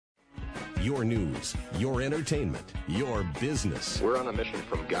your news, your entertainment, your business. We're on a mission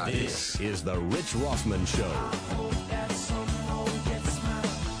from God. This is the Rich Rothman Show.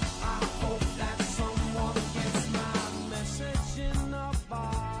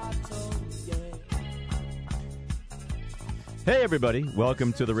 Hey, everybody.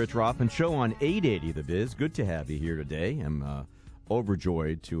 Welcome to the Rich Rothman Show on 880 The Biz. Good to have you here today. I'm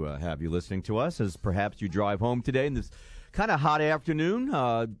overjoyed to have you listening to us as perhaps you drive home today in this kind of hot afternoon.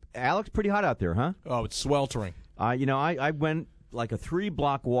 Alex, pretty hot out there, huh? Oh, it's sweltering. I went like a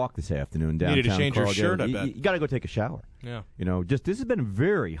 3-block walk this afternoon downtown. Needed to change your Carlsbad. shirt, I bet. You got to go take a shower. Yeah. This has been a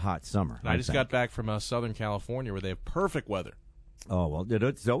very hot summer. I just got back from Southern California where they have perfect weather. Oh, well,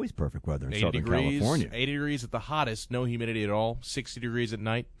 it's always perfect weather in 80 Southern degrees, California. 80 degrees at the hottest, no humidity at all, 60 degrees at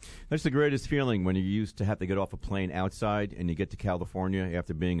night. That's the greatest feeling when you used to have to get off a plane outside and you get to California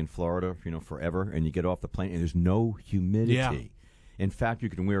after being in Florida, forever, and you get off the plane and there's no humidity. Yeah. In fact, you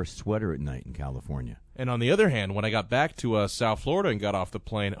can wear a sweater at night in California. And on the other hand, when I got back to South Florida and got off the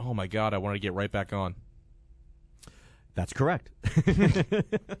plane, oh my God, I wanted to get right back on. That's correct.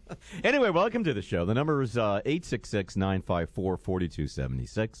 Anyway, welcome to the show. The number is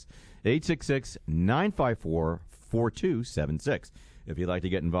 866-954-4276, 866-954-4276. If you'd like to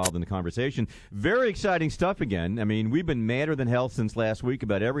get involved in the conversation. Very exciting stuff again. I mean, we've been madder than hell since last week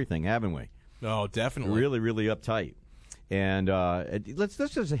about everything, haven't we? Oh, definitely. Really, really uptight. And let's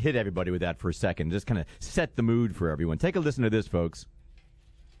just hit everybody with that for a second. Just kind of set the mood for everyone. Take a listen to this, folks.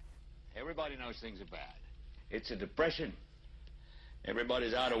 Everybody knows things are bad. It's a depression.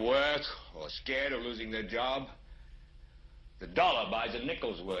 Everybody's out of work or scared of losing their job. The dollar buys a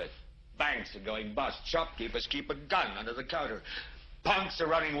nickel's worth. Banks are going bust. Shopkeepers keep a gun under the counter. Punks are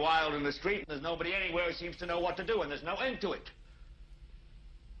running wild in the street, and there's nobody anywhere who seems to know what to do, and there's no end to it.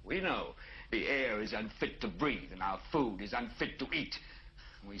 We know the air is unfit to breathe, and our food is unfit to eat.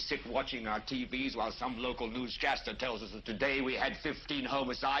 We sit watching our TVs while some local newscaster tells us that today we had 15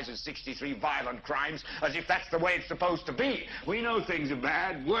 homicides and 63 violent crimes, as if that's the way it's supposed to be. We know things are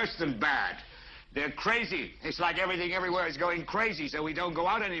bad, worse than bad. They're crazy. It's like everything everywhere is going crazy, so we don't go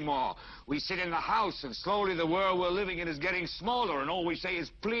out anymore. We sit in the house, and slowly the world we're living in is getting smaller, and all we say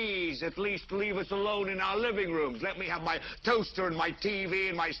is, please, at least leave us alone in our living rooms. Let me have my toaster and my TV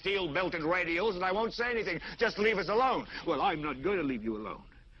and my steel-belted radios, and I won't say anything. Just leave us alone. Well, I'm not going to leave you alone.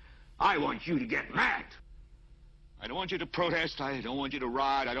 I want you to get mad. I don't want you to protest. I don't want you to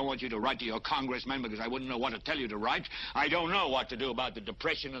riot. I don't want you to write to your congressman because I wouldn't know what to tell you to write. I don't know what to do about the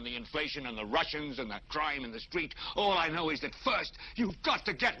depression and the inflation and the Russians and the crime in the street. All I know is that first, you've got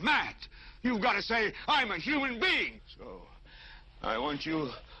to get mad. You've got to say, I'm a human being. So, I want you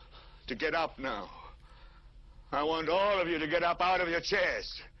to get up now. I want all of you to get up out of your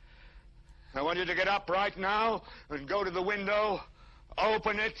chairs. I want you to get up right now and go to the window,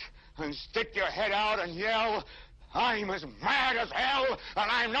 open it, and stick your head out and yell, I'm as mad as hell,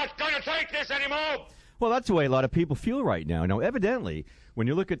 and I'm not going to take this anymore. Well, that's the way a lot of people feel right now. Now, evidently, when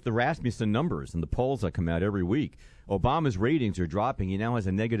you look at the Rasmussen numbers and the polls that come out every week, Obama's ratings are dropping. He now has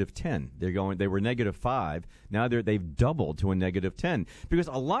a -10. They were -5. Now they've doubled to a -10 because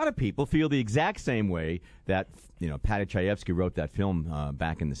a lot of people feel the exact same way that Patty Chayefsky wrote that film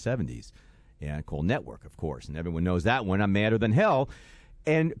back in the 70s, called Network, of course, and everyone knows that one. I'm madder than hell.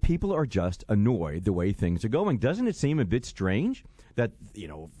 And people are just annoyed the way things are going. Doesn't it seem a bit strange that,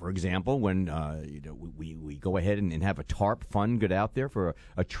 for example, when we go ahead and have a TARP fund get out there for a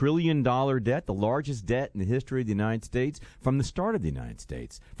 $1 trillion debt, the largest debt in the history of the United States from the start of the United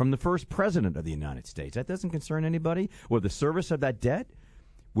States, from the first president of the United States. That doesn't concern anybody? Or the service of that debt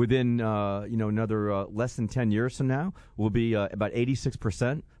within, another less than 10 years from now will be about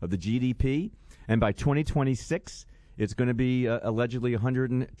 86% of the GDP. And by 2026, it's going to be allegedly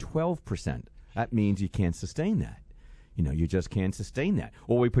 112%. That means you can't sustain that. You just can't sustain that.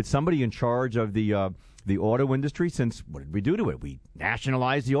 Or we put somebody in charge of the auto industry since, what did we do to it? We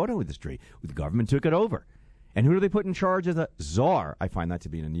nationalized the auto industry. The government took it over. And who do they put in charge of the czar? I find that to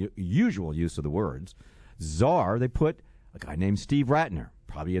be an unusual use of the words. Czar, they put a guy named Steve Ratner.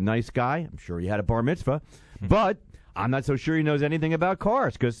 Probably a nice guy. I'm sure he had a bar mitzvah. But I'm not so sure he knows anything about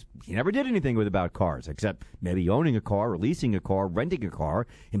cars because he never did anything about cars except maybe owning a car or leasing a car, renting a car.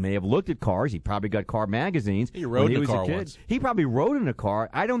 He may have looked at cars. He probably got car magazines. He rode in a car kid. once. He probably rode in a car.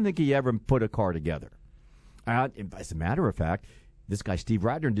 I don't think he ever put a car together. As a matter of fact, this guy Steve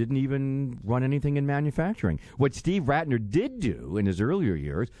Ratner didn't even run anything in manufacturing. What Steve Ratner did do in his earlier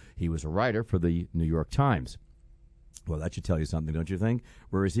years, he was a writer for the New York Times. Well, that should tell you something, don't you think?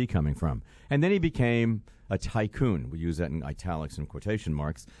 Where is he coming from? And then he became a tycoon. We use that in italics and quotation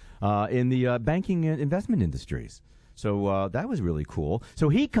marks in the banking and investment industries. So that was really cool. So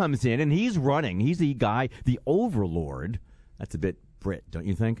he comes in, and he's running. He's the guy, the overlord. That's a bit Brit, don't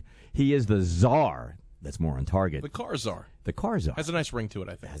you think? He is the czar. That's more on target. The car czar. The car czar. Has a nice ring to it,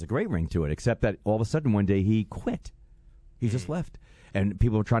 I It think. has a great ring to it, except that all of a sudden one day he quit. He just left. And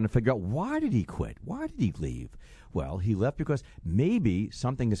people were trying to figure out, why did he quit? Why did he leave? Well, he left because maybe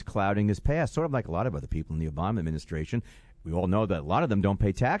something is clouding his past, sort of like a lot of other people in the Obama administration. We all know that a lot of them don't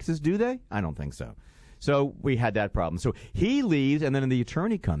pay taxes, do they? I don't think so. So we had that problem. So he leaves, and then the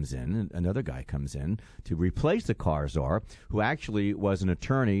attorney comes in, another guy comes in to replace the car czar, who actually was an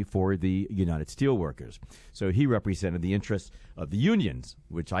attorney for the United Steelworkers. So he represented the interests of the unions,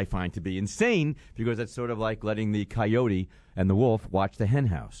 which I find to be insane, because that's sort of like letting the coyote and the wolf watch the hen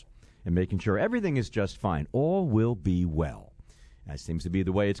house and making sure everything is just fine. All will be well. That seems to be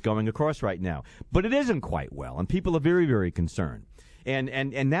the way it's going across right now. But it isn't quite well, and people are very, very concerned.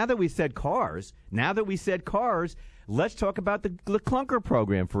 And now that we said cars, let's talk about the Clunker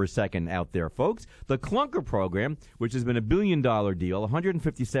program for a second out there, folks. The Clunker program, which has been $1 billion deal,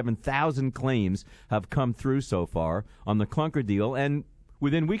 157,000 claims have come through so far on the Clunker deal, and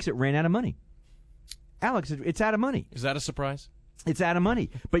within weeks it ran out of money. Alex, it's out of money. Is that a surprise? It's out of money.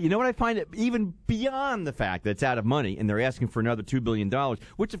 But you know what I find? Even beyond the fact that it's out of money, and they're asking for another $2 billion,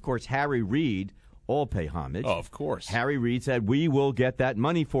 which, of course, Harry Reid all pay homage. Oh, of course. Harry Reid said, we will get that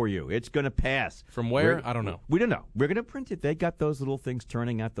money for you. It's going to pass. From where? I don't know. We don't know. We're going to print it. They got those little things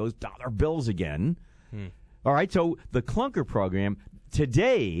turning out those dollar bills again. All right, so the Clunker program,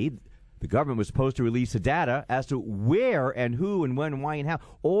 today, the government was supposed to release the data as to where and who and when and why and how,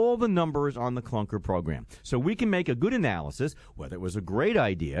 all the numbers on the Clunker program. So we can make a good analysis whether it was a great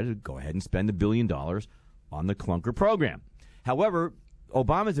idea to go ahead and spend $1 billion on the Clunker program. However,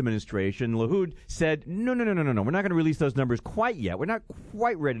 Obama's administration, LaHood, said, no, we're not going to release those numbers quite yet. We're not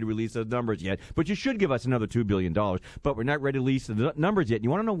quite ready to release those numbers yet, but you should give us another $2 billion, but we're not ready to release the numbers yet. You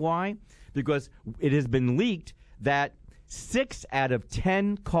want to know why? Because it has been leaked that 6 out of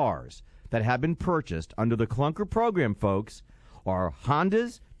 10 cars that have been purchased under the Clunker program, folks, are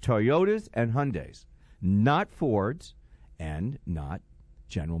Hondas, Toyotas, and Hyundais, not Fords and not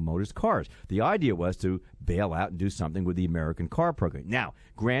General Motors cars. The idea was to bail out and do something with the American car program. Now,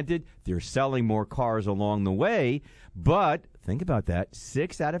 granted, they're selling more cars along the way, but think about that.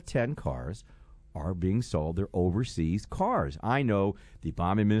 6 out of 10 cars are being sold. They're overseas cars. I know the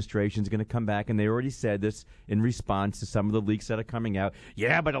Obama administration is going to come back, and they already said this in response to some of the leaks that are coming out.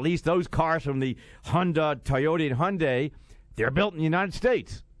 Yeah, but at least those cars from the Honda, Toyota, and Hyundai, they're built in the United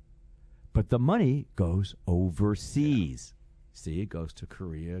States. But the money goes overseas. See, it goes to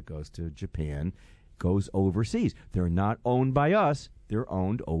Korea, it goes to Japan, goes overseas. They're not owned by us. They're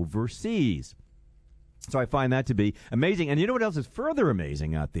owned overseas. So I find that to be amazing. And you know what else is further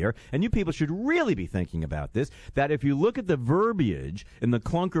amazing out there? And you people should really be thinking about this, that if you look at the verbiage in the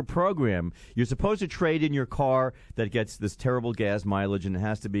Clunker program, you're supposed to trade in your car that gets this terrible gas mileage, and it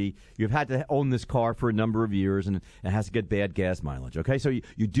has to be, you've had to own this car for a number of years, and it has to get bad gas mileage. Okay, so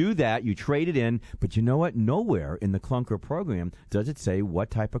you do that, you trade it in, but you know what? Nowhere in the Clunker program does it say what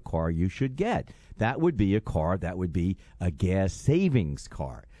type of car you should get. That would be a car that would be a gas savings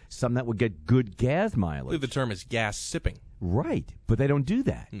car. Some that would get good gas mileage. I believe the term is gas sipping. Right, but they don't do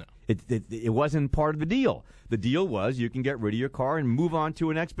that. No. It wasn't part of the deal. The deal was you can get rid of your car and move on to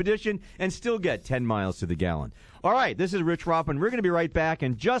an expedition and still get 10 miles to the gallon. All right, this is Rich Rothman. We're going to be right back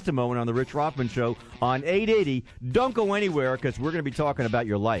in just a moment on the Rich Rothman Show on 880. Don't go anywhere, because we're going to be talking about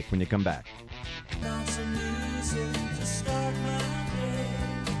your life when you come back.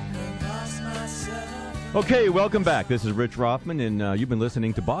 Okay, welcome back. This is Rich Rothman, and you've been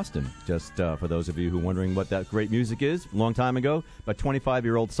listening to Boston. Just for those of you who are wondering what that great music is, a long time ago, but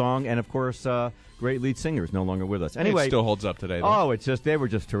 25-year-old song, and of course, great lead singer is no longer with us. Anyway, it still holds up today, though. Oh, they were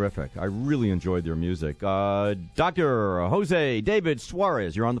just terrific. I really enjoyed their music. Dr. Jose David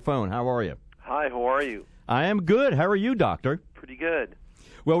Suarez, you're on the phone. How are you? Hi, how are you? I am good. How are you, Doctor? Pretty good.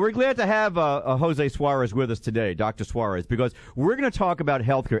 Well, we're glad to have Jose Suarez with us today, Dr. Suarez, because we're going to talk about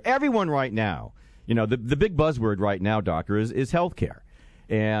healthcare. Everyone right now, you know, the big buzzword right now, Doctor, is healthcare.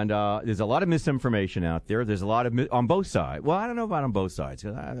 And there's a lot of misinformation out there. There's a lot of on both sides. Well, I don't know about on both sides.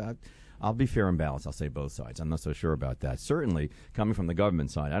 I'll be fair and balanced. I'll say both sides. I'm not so sure about that. Certainly, coming from the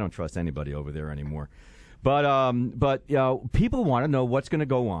government side, I don't trust anybody over there anymore. But you know, people want to know what's going to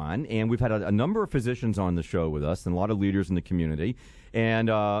go on, and we've had a number of physicians on the show with us and a lot of leaders in the community. And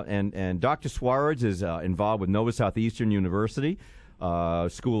Dr. Suarez is involved with Nova Southeastern University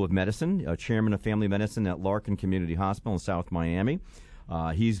School of Medicine, chairman of family medicine at Larkin Community Hospital in South Miami.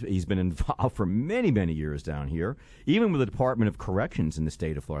 He's been involved for many, many years down here, even with the Department of Corrections in the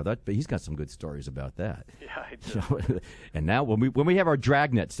state of Florida. But he's got some good stories about that. Yeah, I do. So, and now when we have our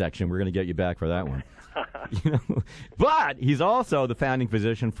Dragnet section, we're going to get you back for that one. But he's also the founding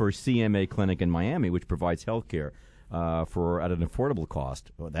physician for CMA Clinic in Miami, which provides health care at an affordable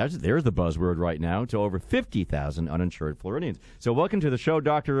cost. Well, there's the buzzword right now, to over 50,000 uninsured Floridians. So welcome to the show,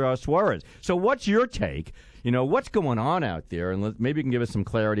 Dr. Suarez. So what's your take? What's going on out there? And maybe you can give us some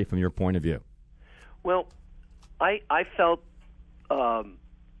clarity from your point of view. Well, I felt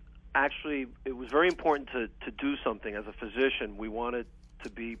actually it was very important to do something. As a physician, we wanted to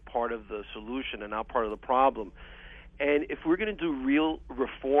be part of the solution and not part of the problem. And if we're going to do real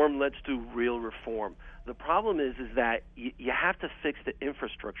reform, let's do real reform. The problem is that you have to fix the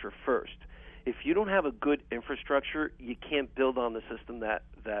infrastructure first. If you don't have a good infrastructure, you can't build on the system that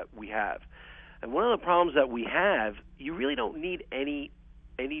we have. And one of the problems that we have, you really don't need any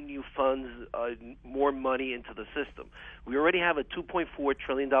new funds, more money into the system. We already have a $2.4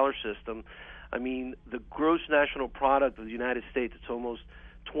 trillion system. I mean, the gross national product of the United States, it's almost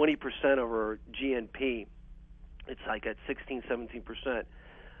 20% of our GNP. It's like at 16, 17%.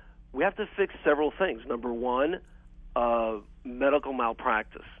 We have to fix several things. Number one, medical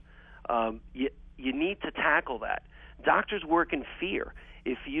malpractice. You need to tackle that. Doctors work in fear.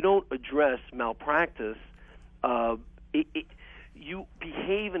 If you don't address malpractice, you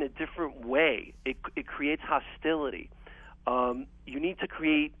behave in a different way. It creates hostility. You need to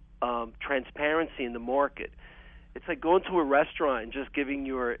create transparency in the market. It's like going to a restaurant and just giving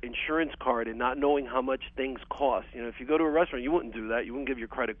your insurance card and not knowing how much things cost. If you go to a restaurant, you wouldn't do that. You wouldn't give your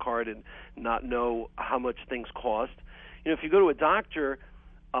credit card and not know how much things cost. If you go to a doctor,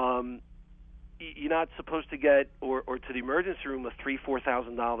 you're not supposed to get or to the emergency room a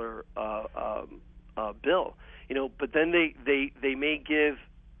 $3,000-$4,000 bill. But then they may give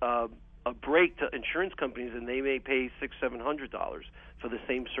a break to insurance companies, and they may pay $600-$700 for the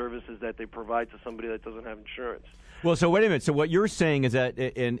same services that they provide to somebody that doesn't have insurance. Well, so wait a minute. So what you're saying is that,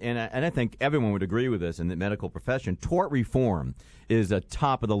 and I think everyone would agree with this in the medical profession, tort reform is a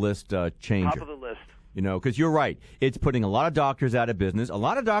top of the list changer. Top of the list. Because you're right. It's putting a lot of doctors out of business. A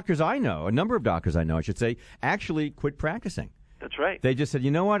lot of doctors I know, a number of doctors I know, I should say, actually quit practicing. That's right. They just said, you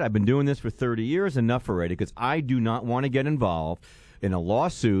know what, I've been doing this for 30 years, enough already, because I do not want to get involved in a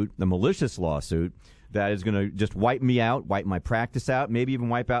lawsuit, a malicious lawsuit, that is going to just wipe me out, wipe my practice out, maybe even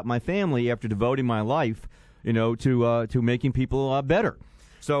wipe out my family after devoting my life, to making people better.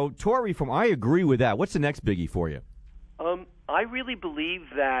 So tort reform, I agree with that. What's the next biggie for you? I really believe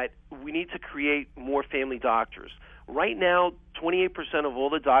that we need to create more family doctors. Right now, 28% of all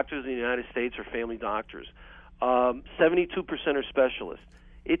the doctors in the United States are family doctors. 72% are specialists.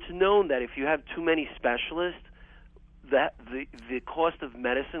 It's known that if you have too many specialists, that the cost of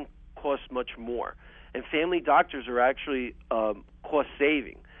medicine costs much more. And family doctors are actually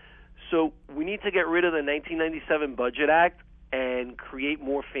cost-saving. So we need to get rid of the 1997 Budget Act and create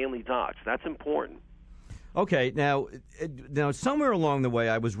more family docs. That's important. Okay, now somewhere along the way,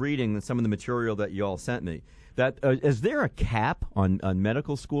 I was reading some of the material that you all sent me. That is there a cap on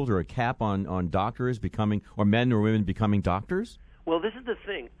medical schools, or a cap on doctors becoming, or men or women becoming doctors? Well, this is the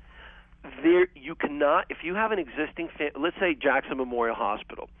thing. You cannot, if you have an existing, let's say Jackson Memorial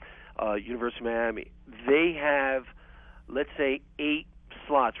Hospital, University of Miami, they have, let's say, 8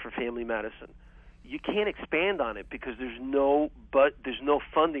 slots for family medicine. You can't expand on it because there's no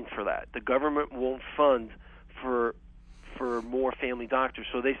funding for that. The government won't fund for more family doctors.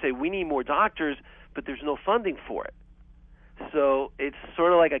 So they say we need more doctors, but there's no funding for it. So it's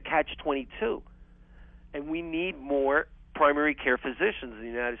sort of like a catch-22. And we need more primary care physicians in the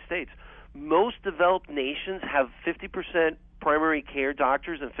United States. Most developed nations have 50% primary care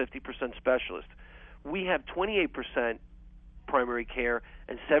doctors and 50% specialists. We have 28% primary care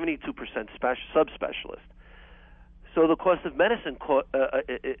and 72% subspecialists. So the cost of medicine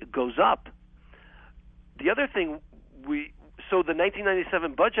goes up. The other thing, so the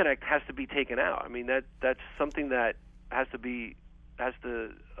 1997 Budget Act has to be taken out. I mean, that's something that has to be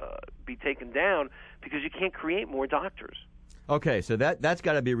taken down because you can't create more doctors. Okay, so that's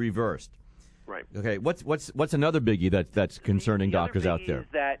got to be reversed. Right. Okay, what's another biggie that's concerning doctors out there? Is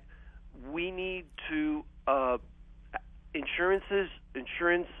that we need to insurance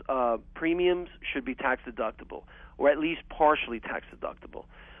premiums should be tax deductible, or at least partially tax deductible.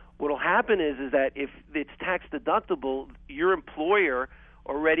 What will happen is that if it's tax deductible, your employer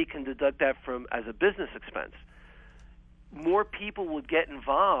already can deduct that as a business expense. More people would get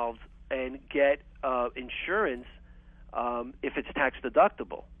involved and get insurance if it's tax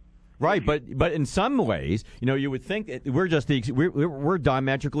deductible. Right, but in some ways, you would think that we're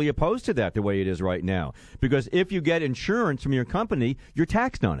diametrically opposed to that the way it is right now. Because if you get insurance from your company, you're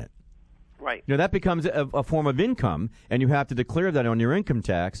taxed on it. Right. That becomes a form of income, and you have to declare that on your income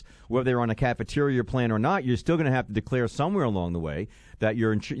tax, whether you're on a cafeteria plan or not. You're still going to have to declare somewhere along the way that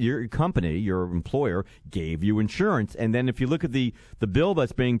your company, your employer, gave you insurance. And then if you look at the bill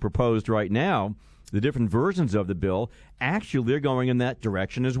that's being proposed right now, the different versions of the bill, actually they're going in that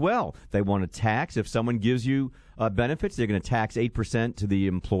direction as well. They want to tax, if someone gives you benefits, they're going to tax 8% to the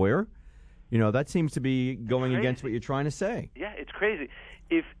employer. That seems to be going against what you're trying to say. Yeah, it's crazy.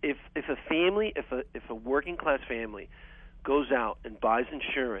 If a family, if a working class family goes out and buys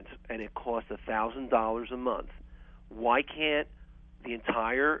insurance and it costs $1,000 a month, why can't the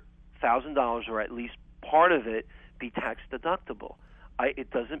entire $1,000 or at least part of it be tax deductible? It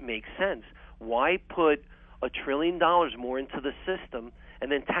doesn't make sense. Why put $1 trillion more into the system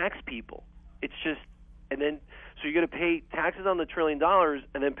and then tax people? It's just, and then so you're going to pay taxes on the $1 trillion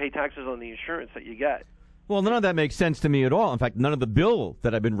and then pay taxes on the insurance that you get. Well, none of that makes sense to me at all. In fact, none of the bill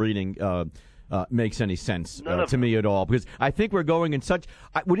that I've been reading makes any sense to me at all, because I think we're going in such.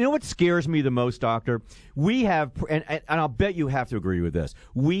 You know what scares me the most, Doctor? We have, and I'll bet you have to agree with this.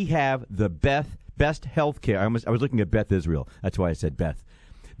 We have the best health care. I was looking at Beth Israel. That's why I said Beth.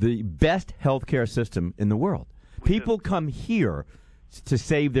 The best health care system in the world. People come here to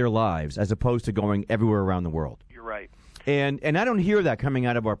save their lives as opposed to going everywhere around the world. You're right. And I don't hear that coming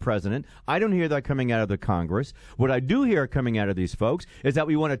out of our president. I don't hear that coming out of the Congress. What I do hear coming out of these folks is that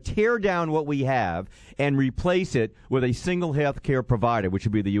we want to tear down what we have and replace it with a single health care provider, which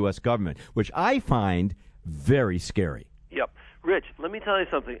would be the U.S. government, which I find very scary. Yep. Rich, let me tell you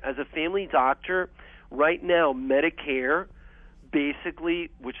something. As a family doctor, right now, Medicare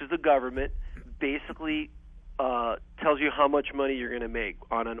basically, which is the government, basically tells you how much money you're going to make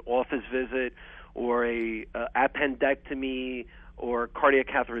on an office visit or a appendectomy or cardiac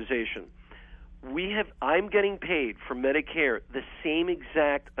catheterization. I'm getting paid for Medicare the same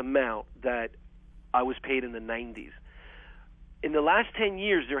exact amount that I was paid in the 90s. In the last 10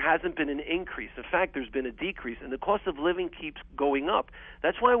 years, there hasn't been an increase. In fact, there's been a decrease, and the cost of living keeps going up.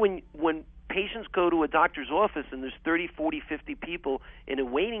 That's why when patients go to a doctor's office and there's 30, 40, 50 people in a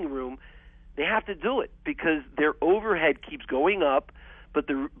waiting room, they have to do it because their overhead keeps going up, but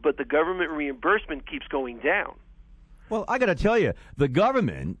the government reimbursement keeps going down. Well, I got to tell you, the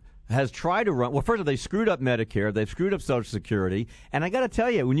government has tried to run. Well, first of all, they screwed up Medicare, they've screwed up Social Security, and I got to tell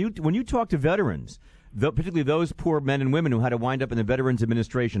you, when you talk to veterans, particularly those poor men and women who had to wind up in the Veterans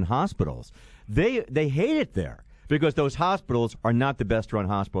Administration hospitals, they hate it there because those hospitals are not the best-run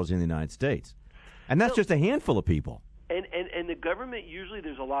hospitals in the United States, and that's just a handful of people. And the government, usually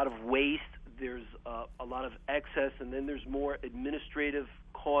there's a lot of waste, there's a lot of excess, and then there's more administrative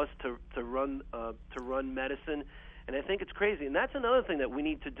cost to run medicine, and I think it's crazy. And that's another thing that we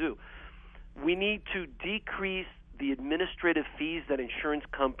need to do. We need to decrease the administrative fees that insurance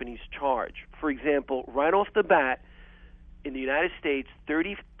companies charge. For example, right off the bat, in the United States,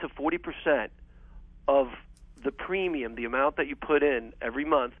 30 to 40% of the premium, the amount that you put in every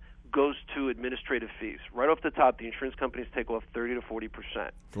month, goes to administrative fees. Right off the top, the insurance companies take off 30 to 40%.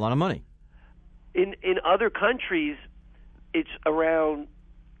 It's a lot of money. In other countries, it's around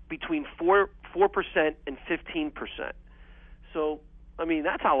between 4% and 15%. So, I mean,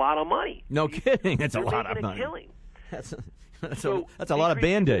 that's a lot of money. No kidding. That's a lot of money. Killing. That's a lot of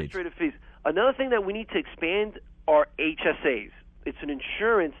Band-Aids. Administrative fees. Another thing that we need to expand are HSAs. It's an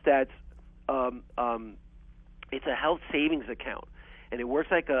insurance that's it's a health savings account, and it works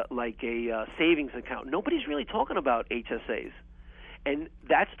like a savings account. Nobody's really talking about HSAs, and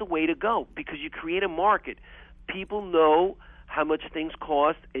that's the way to go because you create a market. People know how much things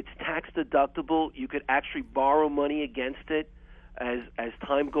cost. It's tax deductible. You could actually borrow money against it as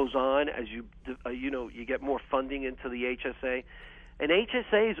time goes on, as you get more funding into the HSA. And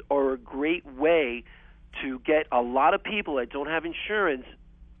HSAs are a great way to get a lot of people that don't have insurance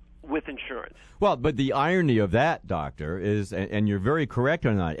with insurance. Well, but the irony of that, Doctor, is, and you're very correct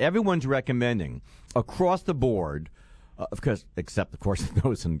on that, everyone's recommending across the board, except, of course,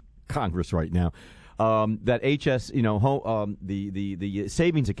 those in Congress right now, that the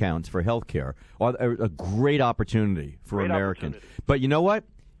savings accounts for health care are a great opportunity for Americans. But you know what?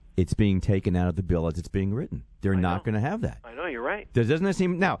 It's being taken out of the bill as it's being written. They're not going to have that. I know, you're right. Doesn't it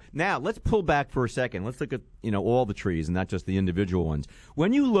seem now? Let's pull back for a second. Let's look at all the trees and not just the individual ones.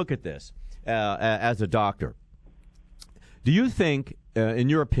 When you look at this as a doctor, do you think, in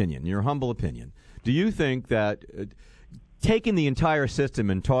your opinion, your humble opinion, do you think that taking the entire system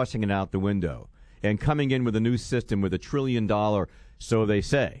and tossing it out the window and coming in with a new system with $1 trillion, so they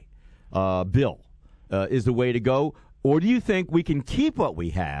say, bill is the way to go? Or do you think we can keep what we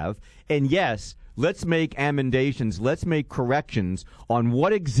have? And yes, let's make amendations, let's make corrections on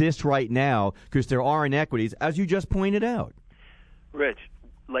what exists right now, because there are inequities, as you just pointed out. Rich,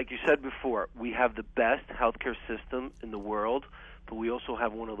 like you said before, we have the best healthcare system in the world, but we also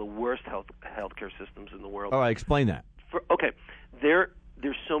have one of the worst healthcare systems in the world. All right, explain that.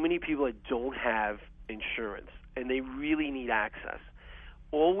 There's so many people that don't have insurance, and they really need access.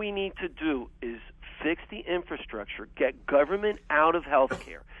 All we need to do is fix the infrastructure, get government out of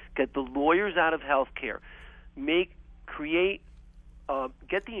healthcare, get the lawyers out of healthcare, get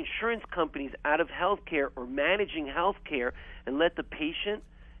the insurance companies out of healthcare or managing healthcare, and let the patient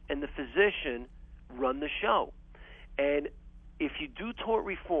and the physician run the show. And if you do tort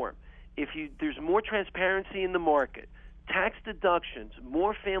reform, there's more transparency in the market, tax deductions,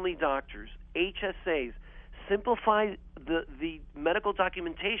 more family doctors, HSAs, simplify the medical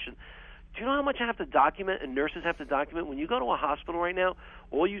documentation. Do you know how much I have to document and nurses have to document? When you go to a hospital right now,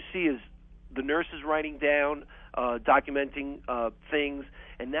 all you see is the nurses writing down, documenting things,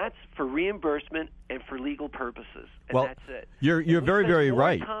 and that's for reimbursement and for legal purposes. And that's it. You're very, very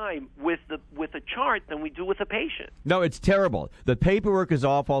right. We spend more time with a chart than we do with a patient. No, it's terrible. The paperwork is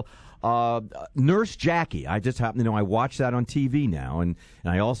awful. Nurse Jackie, I just happen to know I watch that on TV now, and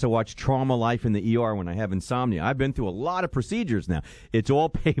I also watch Trauma Life in the ER when I have insomnia. I've been through a lot of procedures now. It's all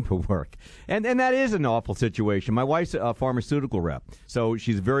paperwork, and that is an awful situation. My wife's a pharmaceutical rep, so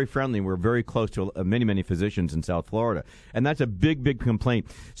she's very friendly. We're very close to many physicians in South Florida, and that's a big complaint.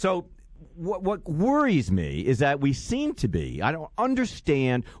 So what worries me is that we seem to be, I don't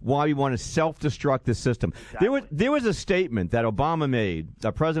understand why we want to self-destruct the system. Exactly. There was a statement that Obama made,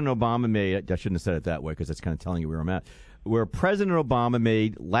 President Obama made, I shouldn't have said it that way because that's kind of telling you where I'm at, where President Obama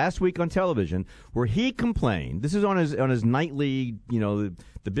made last week on television, where he complained, this is on his nightly,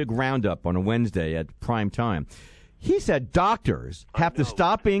 the big roundup on a Wednesday at prime time. He said doctors have to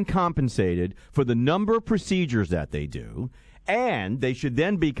stop being compensated for the number of procedures that they do, and they should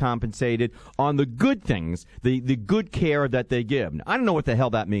then be compensated on the good things, the good care that they give. Now, I don't know what the hell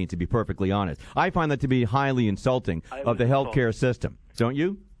that means, to be perfectly honest. I find that to be highly insulting of the healthcare system. Don't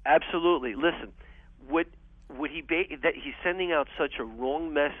you? Absolutely. Listen, he's sending out such a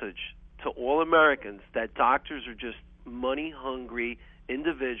wrong message to all Americans that doctors are just money-hungry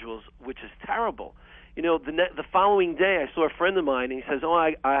individuals, which is terrible. The following day, I saw a friend of mine, and he says,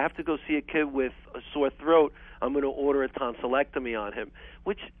 I have to go see a kid with a sore throat. I'm going to order a tonsillectomy on him,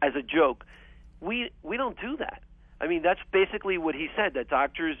 which, as a joke, we don't do that. I mean, that's basically what he said, that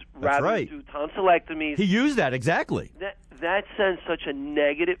doctors rather do tonsillectomies. He used that, exactly. That sends such a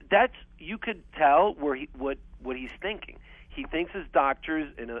negative – you could tell what he's thinking. He thinks his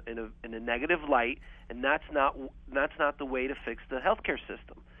doctors in a negative light, and that's not the way to fix the healthcare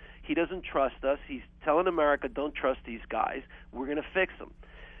system. He doesn't trust us. He's telling America, don't trust these guys. We're going to fix them.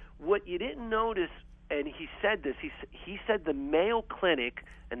 What you didn't notice, and he said this, he said the Mayo Clinic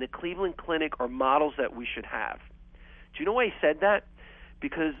and the Cleveland Clinic are models that we should have. Do you know why he said that?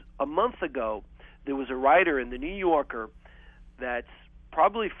 Because a month ago, there was a writer in the New Yorker that's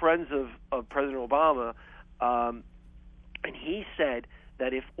probably friends of President Obama, and he said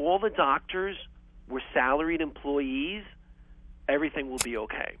that if all the doctors were salaried employees, everything will be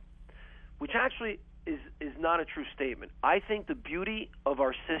okay, which actually is not a true statement. I think the beauty of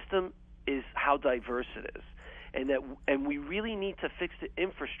our system is how diverse it is, and we really need to fix the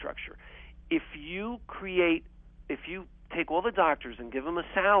infrastructure. If you take all the doctors and give them a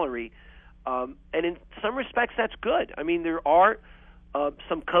salary, and in some respects that's good. I mean, there are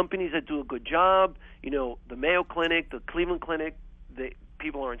some companies that do a good job. The Mayo Clinic, the Cleveland Clinic, the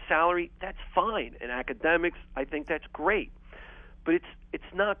people are in salary. That's fine. In academics, I think that's great. But it's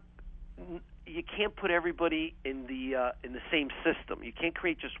not. You can't put everybody in the same system. You can't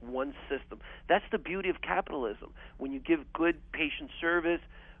create just one system. That's the beauty of capitalism. When you give good patient service,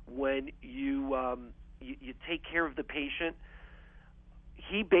 when you take care of the patient,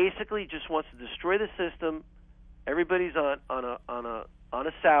 he basically just wants to destroy the system. Everybody's on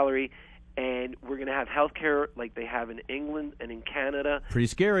a salary, and we're going to have health care like they have in England and in Canada. Pretty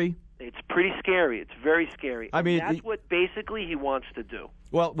scary. It's pretty scary. It's very scary. I mean, that's what basically he wants to do.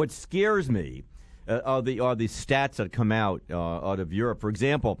 Well, what scares me are the stats that come out of Europe. For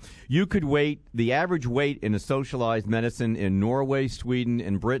example, you could wait, the average wait in a socialized medicine in Norway, Sweden,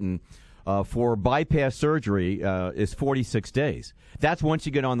 and Britain for bypass surgery is 46 days. That's once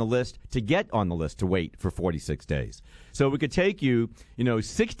you get on the list to wait for 46 days. So it could take you,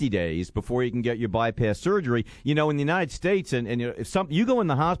 60 days before you can get your bypass surgery. In the United States, and if you go in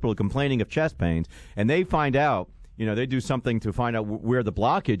the hospital complaining of chest pains, and they find out, They do something to find out where the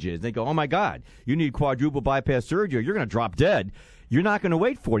blockage is. They go, oh, my God, you need quadruple bypass surgery. You're going to drop dead. You're not going to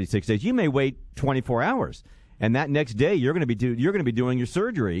wait 46 days. You may wait 24 hours. And that next day, you're going to be doing your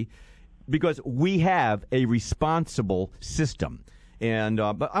surgery because we have a responsible system. And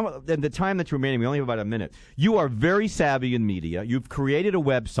the time that's remaining, we only have about a minute. You are very savvy in media. You've created a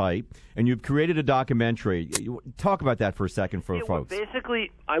website, and you've created a documentary. Talk about that for a second for folks. Well, basically,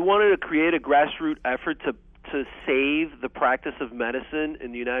 I wanted to create a grassroots effort to save the practice of medicine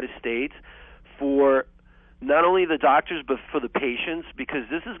in the United States for not only the doctors but for the patients, because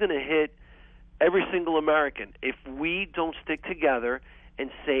this is going to hit every single American. If we don't stick together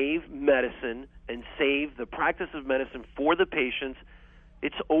and save medicine and save the practice of medicine for the patients,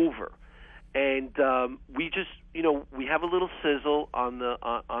 it's over. And we just, we have a little sizzle on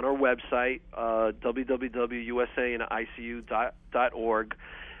our website, www.usainciu.org,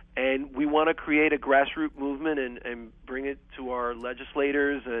 and we want to create a grassroots movement and bring it to our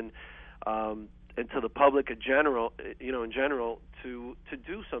legislators and to the public in general, to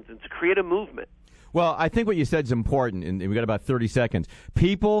do something, to create a movement. Well, I think what you said is important, and we've got about 30 seconds.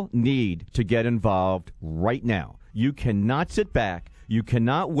 People need to get involved right now. You cannot sit back. You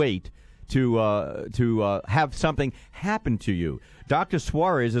cannot wait to have something happen to you. Dr.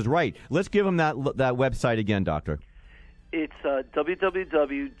 Suarez is right. Let's give him that website again, Doctor. It's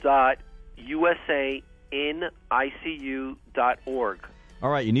www.usainciu.org. All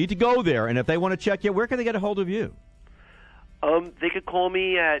right, you need to go there, and if they want to check you, where can they get a hold of you? They could call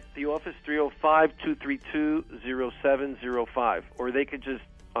me at the office 305-232-0705, or they could just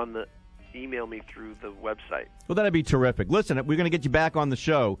email me through the website. Well, that'd be terrific. Listen, we're going to get you back on the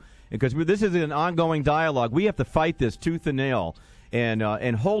show because this is an ongoing dialogue. We have to fight this tooth and nail and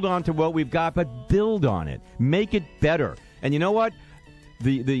hold on to what we've got, but build on it. Make it better. And you know what?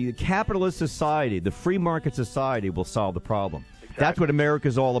 The capitalist society, the free market society will solve the problem. Exactly. That's what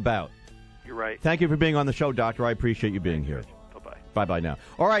America's all about. You're right. Thank you for being on the show, Doctor. I appreciate you being here. Bye-bye. Bye-bye now.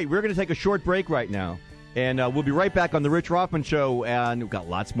 All right, we're going to take a short break right now, and we'll be right back on The Rich Rothman Show, and we've got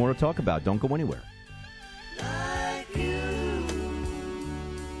lots more to talk about. Don't go anywhere. Like you,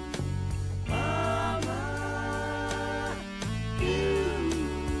 Mama, you,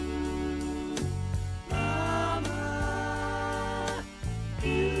 Mama,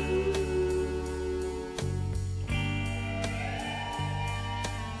 you.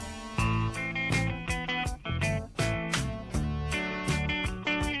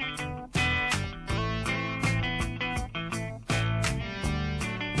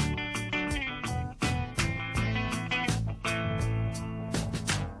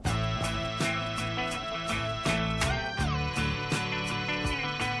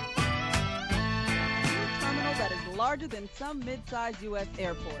 Larger than some mid-sized U.S.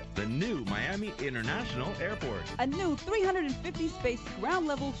 airports. The new Miami International Airport. A new 350-space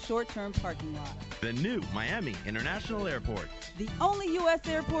ground-level short-term parking lot. The new Miami International Airport. The only U.S.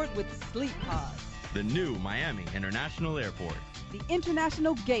 airport with sleep pods. The new Miami International Airport. The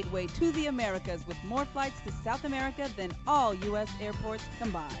international gateway to the Americas with more flights to South America than all U.S. airports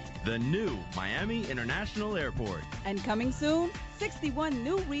combined. The new Miami International Airport. And coming soon, 61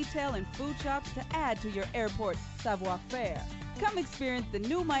 new retail and food shops to add to your airport savoir-faire. Come experience the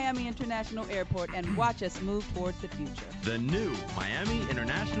new Miami International Airport and watch us move towards the future. The new Miami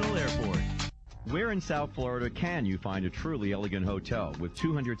International Airport. Where in South Florida can you find a truly elegant hotel with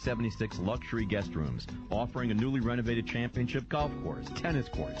 276 luxury guest rooms, offering a newly renovated championship golf course, tennis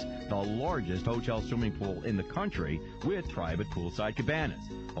courts, the largest hotel swimming pool in the country with private poolside cabanas,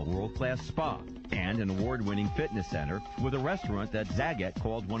 a world-class spa, and an award-winning fitness center with a restaurant that Zagat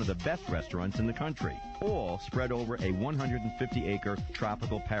called one of the best restaurants in the country, all spread over a 150-acre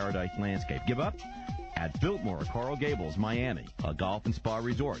tropical paradise landscape. Give up? At Biltmore, Coral Gables, Miami, a golf and spa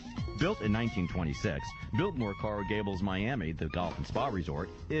resort. Built in 1926, Biltmore, Coral Gables, Miami, the golf and spa resort,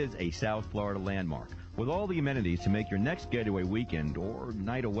 is a South Florida landmark with all the amenities to make your next getaway weekend or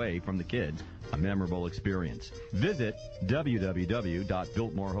night away from the kids a memorable experience. Visit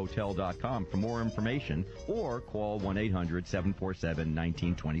www.biltmorehotel.com for more information or call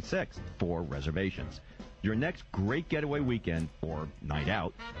 1-800-747-1926 for reservations. Your next great getaway weekend, or night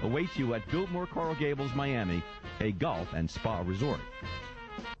out, awaits you at Biltmore Coral Gables, Miami, a golf and spa resort.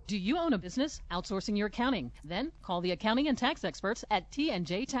 Do you own a business? Outsourcing your accounting? Then call the accounting and tax experts at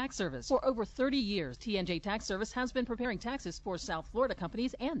T&J Tax Service. For over 30 years, T&J Tax Service has been preparing taxes for South Florida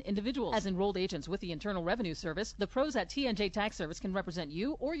companies and individuals. As enrolled agents with the Internal Revenue Service, the pros at T&J Tax Service can represent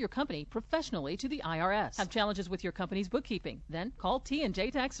you or your company professionally to the IRS. Have challenges with your company's bookkeeping? Then call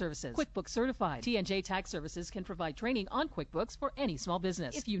T&J Tax Services. QuickBooks certified. T&J Tax Services can provide training on QuickBooks for any small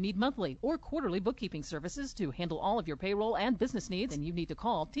business. If you need monthly or quarterly bookkeeping services to handle all of your payroll and business needs, then you need to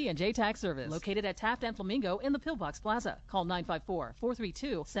call T&J Tax Service. Located at Taft and Flamingo in the Pillbox Plaza. Call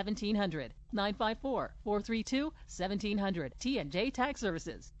 954-432-1700. 954-432-1700. T&J Tax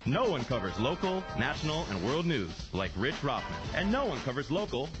Services. No one covers local, national, and world news like Rich Rothman. And no one covers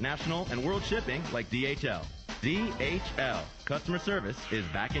local, national, and world shipping like DHL. DHL. Customer service is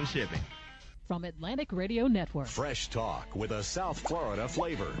back in shipping. From Atlantic Radio Network. Fresh talk with a South Florida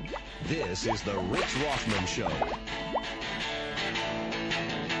flavor. This is the Rich Rothman Show.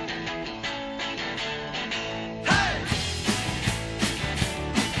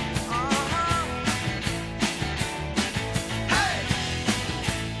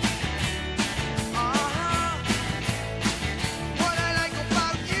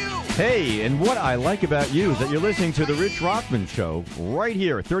 Hey, and what I like about you is that you're listening to the Rich Rothman Show right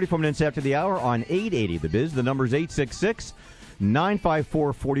here, 34 minutes after the hour on 880 The Biz. The number's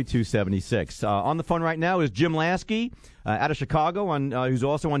 866-954-4276. On the phone right now is Jim Laski out of Chicago, who's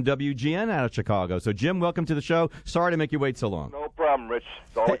also on WGN out of Chicago. So, Jim, welcome to the show. Sorry to make you wait so long. No problem, Rich.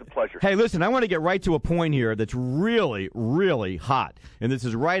 It's always a pleasure. Hey, listen, I want to get right to a point here that's really, really hot, and this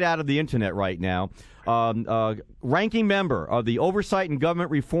is right out of the Internet right now. Ranking member of the Oversight and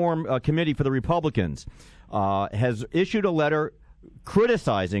Government Reform Committee for the Republicans has issued a letter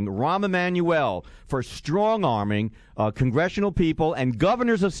criticizing Rahm Emanuel for strong-arming congressional people and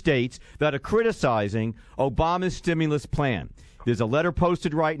governors of states that are criticizing Obama's stimulus plan. There's a letter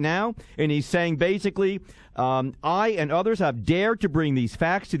posted right now, and he's saying basically, I and others have dared to bring these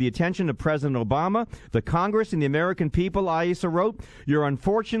facts to the attention of President Obama, the Congress, and the American people, Issa wrote. You're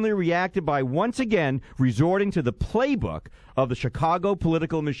unfortunately reacted by once again resorting to the playbook of the Chicago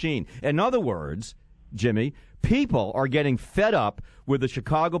political machine. In other words, Jimmy, people are getting fed up with the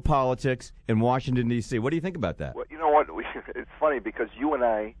Chicago politics in Washington, D.C. What do you think about that? Well, you know what? It's funny because you and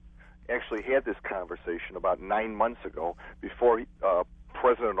I actually had this conversation about 9 months ago before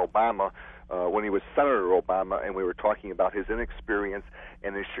President Obama, when he was Senator Obama, and we were talking about his inexperience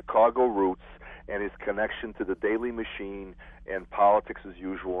and his Chicago roots and his connection to the daily machine and politics as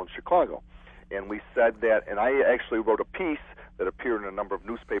usual in Chicago. And we said that, and I actually wrote a piece that appeared in a number of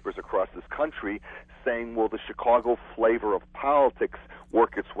newspapers across this country saying, will the Chicago flavor of politics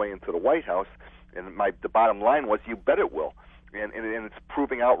work its way into the White House? And the bottom line was, you bet it will. And it's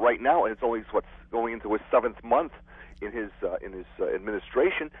proving out right now, and it's only what's going into his 7th month in his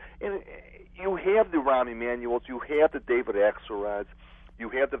administration. And you have the Rahm Emanuels, you have the David Axelrods, you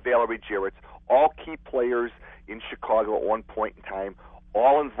have the Valerie Jarretts, all key players in Chicago at one point in time,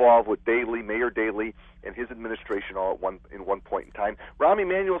 all involved with Daley, Mayor Daley, and his administration all in one point in time. Rahm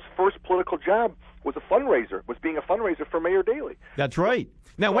Emanuel's first political job was being a fundraiser for Mayor Daley. That's right.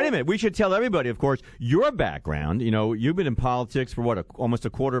 Now, wait a minute. We should tell everybody, of course, your background. You know, you've been in politics for, almost a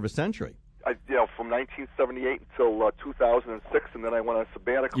quarter of a century. From 1978 until 2006, and then I went on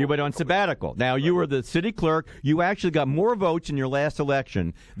sabbatical. You went on sabbatical. Now, you were the city clerk. You actually got more votes in your last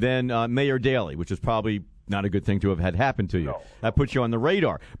election than Mayor Daley, which is probably not a good thing to have had happen to you. No. That puts you on the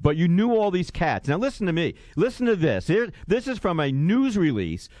radar. But you knew all these cats. Now, listen to me. Listen to this. This is from a news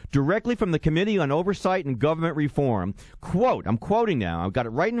release directly from the Committee on Oversight and Government Reform. Quote, I'm quoting now. I've got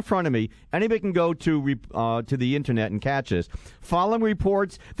it right in front of me. Anybody can go to the Internet and catch this. Following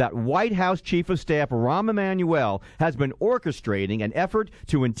reports that White House Chief of Staff Rahm Emanuel has been orchestrating an effort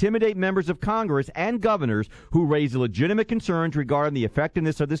to intimidate members of Congress and governors who raise legitimate concerns regarding the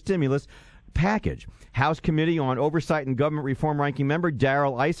effectiveness of the stimulus package. House Committee on Oversight and Government Reform ranking member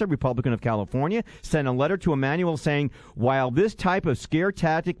Darrell Issa, Republican of California, sent a letter to Emanuel saying, while this type of scare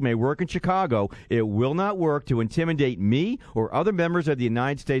tactic may work in Chicago, it will not work to intimidate me or other members of the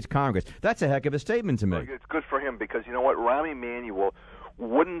United States Congress. That's a heck of a statement to me. Well, it's good for him because, you know what, Rahm Emanuel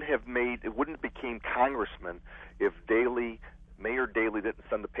wouldn't became congressman if Mayor Daley didn't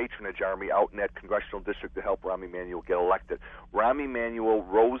send the patronage army out in that congressional district to help Rahm Emanuel get elected. Rahm Emanuel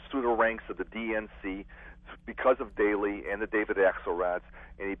rose through the ranks of the DNC because of Daley and the David Axelrods,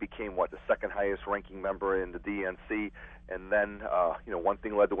 and he became, the second highest ranking member in the DNC, and then one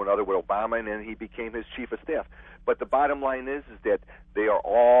thing led to another with Obama, and then he became his chief of staff. But the bottom line is that they are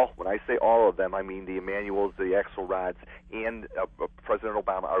all, when I say all of them, I mean the Emanuels, the Axelrods, and President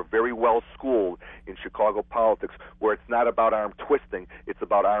Obama are very well schooled in Chicago politics, where it's not about arm twisting, it's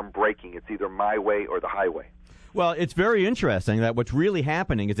about arm breaking. It's either my way or the highway. Well, it's very interesting that what's really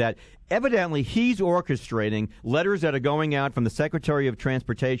happening is that evidently he's orchestrating letters that are going out from the Secretary of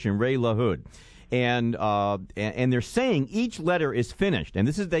Transportation, Ray LaHood. And they're saying each letter is finished. And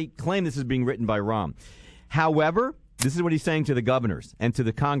they claim this is being written by Rahm. However, this is what he's saying to the governors and to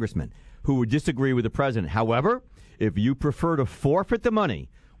the congressmen who would disagree with the president. However, if you prefer to forfeit the money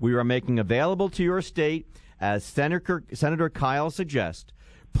we are making available to your state, as Senator Kyle suggests,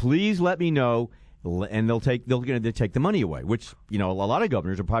 please let me know, and they'll take the money away. Which a lot of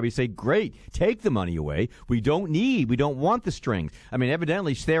governors will probably say, "Great, take the money away. We don't want the strings." I mean,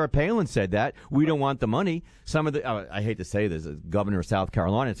 evidently Sarah Palin said that we don't want the money. Some of the I hate to say this, the governor of South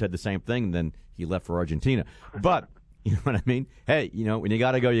Carolina said the same thing, and then he left for Argentina. But you know what I mean? Hey, when you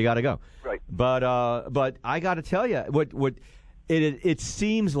got to go, you got to go. Right. But I got to tell you, what it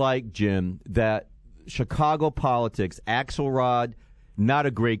seems like, Jim, that Chicago politics, Axelrod, not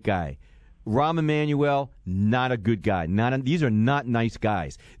a great guy. Rahm Emanuel, not a good guy. These are not nice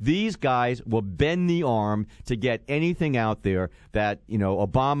guys. These guys will bend the arm to get anything out there that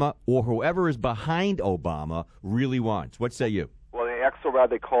Obama or whoever is behind Obama really wants. What say you? Well, the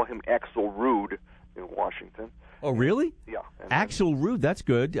Axelrod, they call him Axel Rude in Washington. Oh, really? Yeah. Axel Rude, that's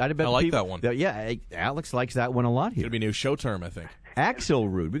good. I like that one. Yeah, Alex likes that one a lot here. It'll be a new show term, I think. Axel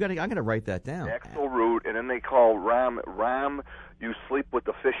Rude. I'm going to write that down. Axel Rude, and then they call Rahm, you sleep with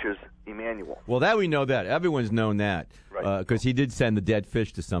the fishes, Emmanuel. Well, that we know that. Everyone's known that. Right. Because he did send the dead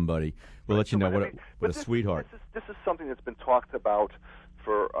fish to somebody. We'll let you know what a sweetheart. This is something that's been talked about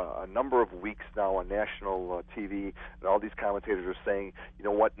for a number of weeks now on national TV, and all these commentators are saying, you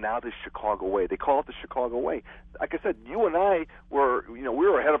know what, now this Chicago way. They call it the Chicago way. Like I said, you and I we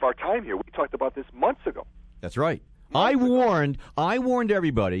were ahead of our time here. We talked about this months ago. That's right. I warned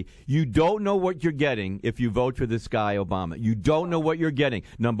everybody, you don't know what you're getting if you vote for this guy, Obama. You don't know what you're getting.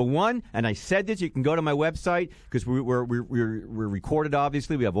 Number one, and I said this, you can go to my website, because we're recorded,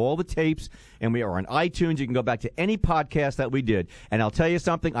 obviously. We have all the tapes, and we are on iTunes. You can go back to any podcast that we did. And I'll tell you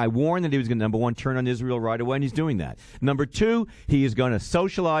something, I warned that he was going to, number one, turn on Israel right away, and he's doing that. Number two, he is going to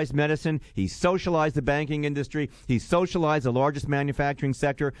socialize medicine. He's socialized the banking industry. He's socialized the largest manufacturing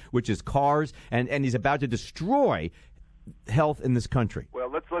sector, which is cars, and he's about to destroy health in this country.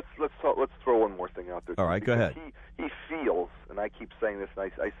 Well, let's throw one more thing out there. All right, go ahead. He feels, and I keep saying this,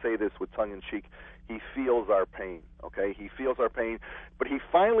 and I say this with tongue in cheek. He feels our pain. Okay, he feels our pain, but he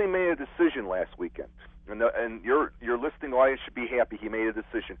finally made a decision last weekend. And your listening audience should be happy. He made a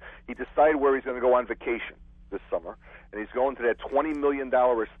decision. He decided where he's going to go on vacation this summer, and he's going to that $20 million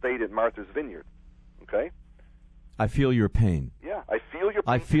estate at Martha's Vineyard. Okay. I feel your pain. Yeah, I feel your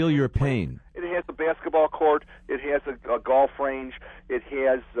pain. I feel your pain. It has a basketball court. It has a golf range. It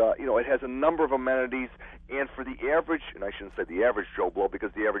has, it has a number of amenities. And for the average, and I shouldn't say the average Joe Blow,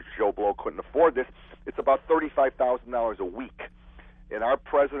 because the average Joe Blow couldn't afford this, it's about $35,000 a week. And our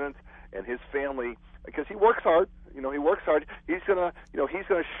president and his family, because he works hard, he's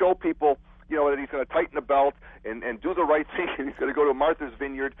gonna show people, that he's going to tighten the belt and do the right thing, and he's going to go to Martha's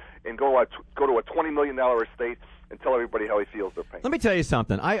Vineyard and go to a $20 million estate and tell everybody how he feels their pain. Let me tell you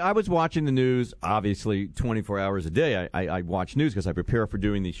something. I was watching the news, obviously, 24 hours a day. I watch news because I prepare for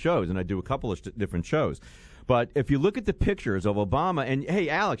doing these shows, and I do a couple of different shows. But if you look at the pictures of Obama, and hey,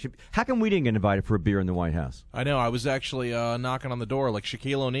 Alex, how come we didn't get invited for a beer in the White House? I know. I was actually knocking on the door like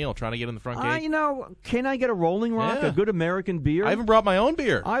Shaquille O'Neal trying to get in the front gate. Can I get a Rolling Rock, a good American beer? I even brought my own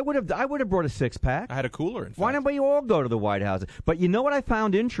beer. I would have brought a 6-pack. I had a cooler, in fact. Why don't we all go to the White House? But you know what I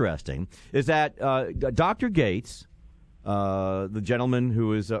found interesting is that Dr. Gates, the gentleman who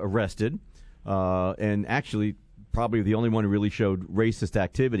was arrested, and actually probably the only one who really showed racist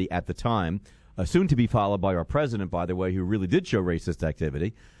activity at the time, soon to be followed by our president, by the way, who really did show racist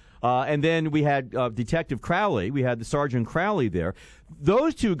activity. And then we had Detective Crowley. We had the Sergeant Crowley there.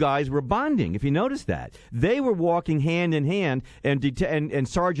 Those two guys were bonding, if you notice that. They were walking hand in hand, and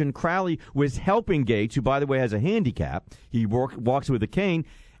Sergeant Crowley was helping Gates, who, by the way, has a handicap. He walks with a cane.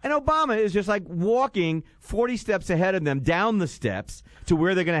 And Obama is just like walking 40 steps ahead of them down the steps to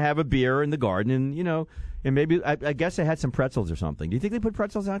where they're going to have a beer in the garden. And, and maybe, I guess they had some pretzels or something. Do you think they put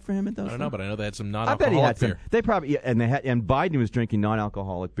pretzels out for him at those? I don't know, but I know they had some non-alcoholic beer. I bet he had beer. some. They probably, and Biden was drinking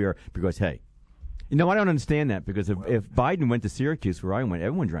non-alcoholic beer because, hey, I don't understand that, because if Biden went to Syracuse where I went,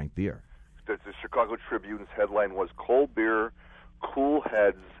 everyone drank beer. The Chicago Tribune's headline was "Cold Beer, Cool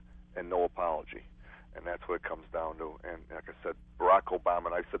Heads, and No Apology." and that's what it comes down to. And like I said, Barack Obama,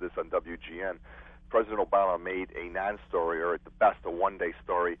 and I said this on WGN, President Obama made a non-story, or at the best, a one-day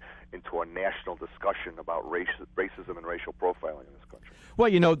story, into a national discussion about racism and racial profiling in this country. Well,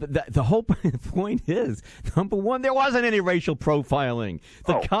 you know, the whole point is, number one, there wasn't any racial profiling.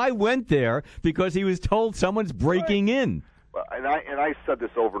 The guy went there because he was told someone's breaking in. Well, and I said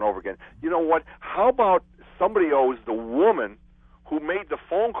this over and over again. You know what? How about somebody owes the woman who made the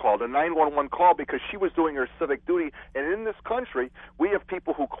phone call, the 911 call, because she was doing her civic duty? And in this country, we have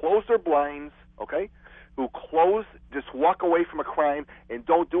people who close their blinds, okay, who just walk away from a crime and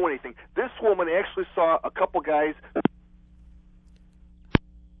don't do anything. This woman actually saw a couple guys.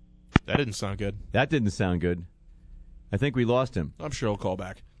 That didn't sound good. That didn't sound good. I think we lost him. I'm sure he'll call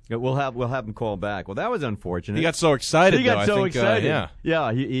back. Yeah, we'll have him call back. Well, that was unfortunate. He got so excited. He got though, so I think, excited.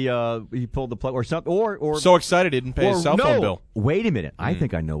 Yeah. He pulled the plug or something. Or so excited he didn't pay his cell phone bill. Wait a minute. I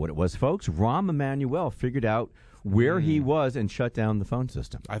think I know what it was, folks. Rahm Emanuel figured out where he was and shut down the phone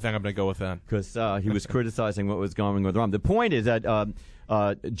system. I think I'm going to go with that. Because he was criticizing what was going on with Rahm. The point is that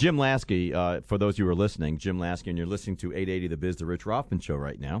Jim Laski, for those of you who are listening, Jim Laski, and you're listening to 880 The Biz, The Rich Rothman Show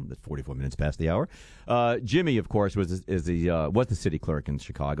right now. That's 44 minutes past the hour. Jimmy, of course, was the city clerk in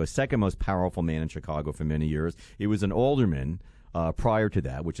Chicago, second most powerful man in Chicago for many years. He was an alderman prior to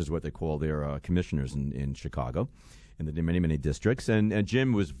that, which is what they call their commissioners in Chicago. In the many districts, and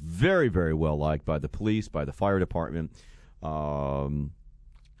Jim was very, very well liked by the police, by the fire department.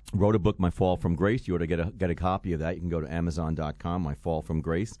 Wrote a book, My Fall from Grace. You ought to get a copy of that. You can go to Amazon.com, My Fall from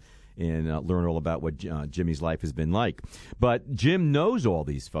Grace, and learn all about what Jimmy's life has been like. But Jim knows all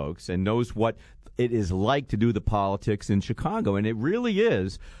these folks and knows what it is like to do the politics in Chicago, and it really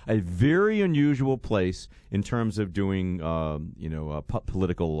is a very unusual place in terms of doing,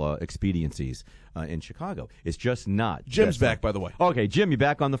 political expediencies in Chicago. It's just not. Jim's back, by the way. Okay, Jim, you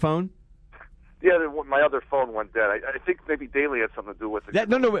back on the phone? Yeah, my other phone went dead. I think maybe Daley had something to do with it.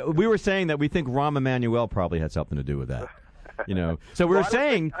 No, we were saying that we think Rahm Emanuel probably had something to do with that. So we were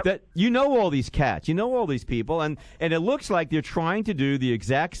saying that you know all these cats, you know all these people, and it looks like they're trying to do the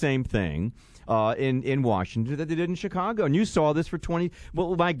exact same thing in Washington that they did in Chicago. And you saw this for 20.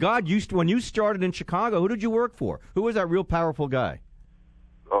 Well, my God, when you started in Chicago, who did you work for? Who was that real powerful guy?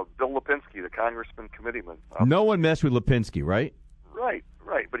 Bill Lipinski, the congressman committeeman. No one messed with Lipinski, right? Right.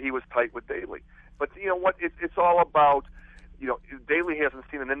 But he was tight with Daley. But you know what? It's all about. Daley hasn't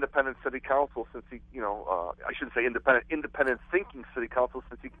seen an independent city council since he. I shouldn't say independent thinking city council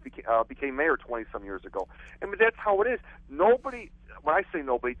since he became mayor 20-some years ago. I mean, that's how it is. Nobody. When I say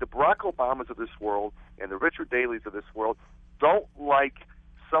nobody, the Barack Obamas of this world and the Richard Daleys of this world don't like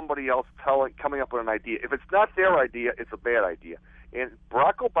somebody else coming up with an idea. If it's not their idea, it's a bad idea. And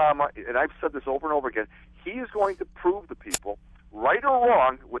Barack Obama, and I've said this over and over again, he is going to prove to people, right or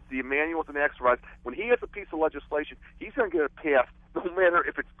wrong, with the manuals and acts rights, when he has a piece of legislation, he's going to get it passed, no matter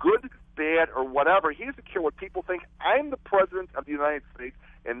if it's good, bad, or whatever. He doesn't care what people think. I'm the president of the United States,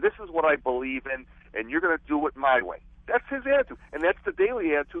 and this is what I believe in, and you're going to do it my way. That's his attitude, and that's the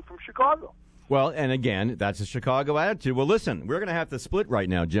Daley attitude from Chicago. Well, and again, that's a Chicago attitude. Well, listen, we're going to have to split right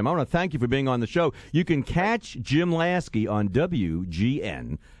now, Jim. I want to thank you for being on the show. You can catch Jim Laski on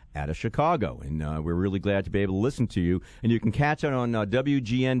WGN out of Chicago, and we're really glad to be able to listen to you. And you can catch it on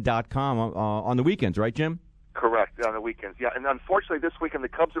WGN.com on the weekends, right, Jim? Correct, on the weekends, yeah. And unfortunately, this weekend the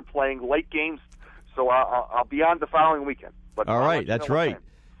Cubs are playing late games, so I'll be on the following weekend. But all right, that's right.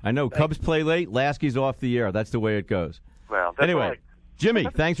 I know. Thanks. Cubs play late, Laski's off the air. That's the way it goes. Well, that's anyway, right. Jimmy,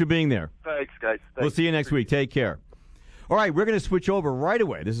 thanks for being there. Thanks, guys. We'll see you next week. Take care. All right, we're going to switch over right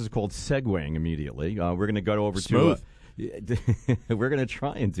away. This is called segueing immediately. We're going to go over Smooth. We're going to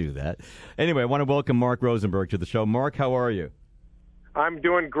try and do that. Anyway, I want to welcome Mark Rosenberg to the show. Mark, how are you? I'm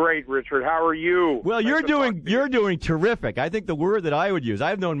doing great, Richard. How are you? Well, you're doing terrific. I think the word that I would use,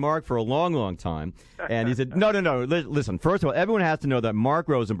 I've known Mark for a long, long time, and he said, no. Listen, first of all, everyone has to know that Mark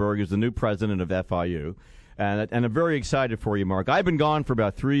Rosenberg is the new president of FIU. And I'm very excited for you, Mark. I've been gone for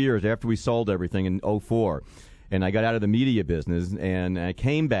about 3 years after we sold everything in 2004. And I got out of the media business, and I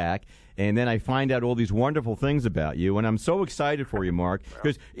came back, and then I find out all these wonderful things about you. And I'm so excited for you, Mark,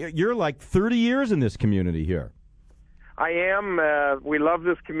 because you're like 30 years in this community here. I am. We love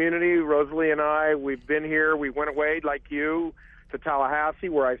this community. Rosalie and I, we've been here. We went away, like you, to Tallahassee,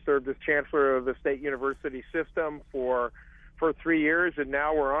 where I served as chancellor of the state university system for 3 years, and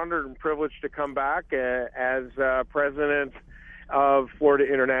now we're honored and privileged to come back as president of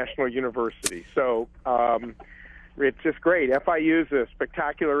Florida International University. So it's just great. FIU is a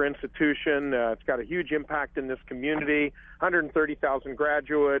spectacular institution. It's got a huge impact in this community, 130,000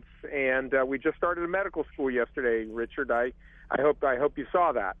 graduates, and we just started a medical school yesterday, Richard. I I hope you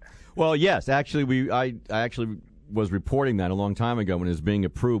saw that. Well, yes, actually, I actually was reporting that a long time ago when it was being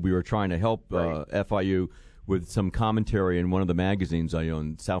approved. We were trying to help FIU with some commentary in one of the magazines I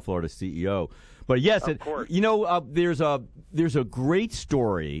own, South Florida CEO. But yes, there's a great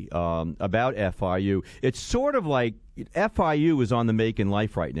story about FIU. It's sort of like FIU is on the make in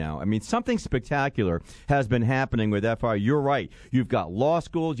life right now. I mean, something spectacular has been happening with FIU. You're right. You've got law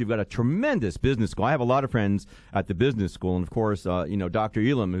schools. You've got a tremendous business school. I have a lot of friends at the business school, and of course, Dr.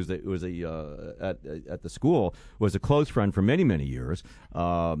 Elam, who was at the school, was a close friend for many, many years.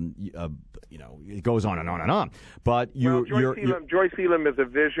 It goes on and on and on. But Joyce Elam is a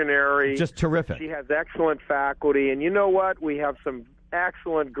visionary. Just terrific. She has excellent faculty, and you know what? We have some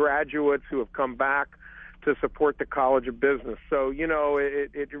excellent graduates who have come back to support the College of Business. So,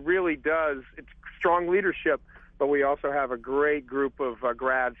 it really does. It's strong leadership, but we also have a great group of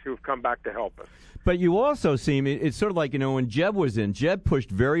grads who have come back to help us. But you also seem, it's sort of like, when Jeb was in, Jeb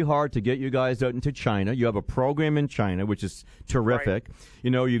pushed very hard to get you guys out into China. You have a program in China, which is terrific.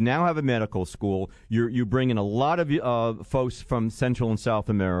 Right. You now have a medical school. You bring in a lot of folks from Central and South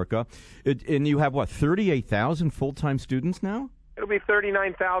America. And you have, 38,000 full-time students now? It'll be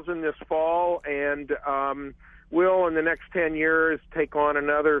 39,000 this fall, and we'll, in the next 10 years, take on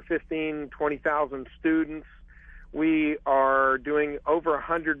another 20,000 students. We are doing over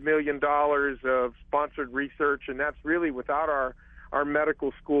 $100 million of sponsored research, and that's really without our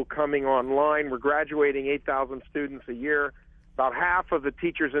medical school coming online. We're graduating 8,000 students a year. About half of the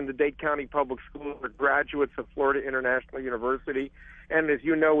teachers in the Dade County Public Schools are graduates of Florida International University. And as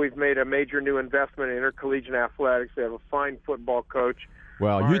you know, we've made a major new investment in intercollegiate athletics. We have a fine football coach.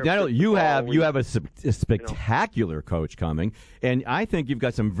 Well, you have a spectacular coach coming, and I think you've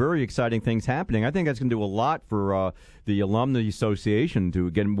got some very exciting things happening. I think that's going to do a lot for the Alumni Association to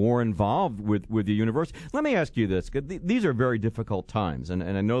get more involved with the university. Let me ask you this. These are very difficult times, and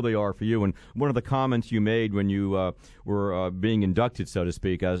I know they are for you. And one of the comments you made when you were being inducted, so to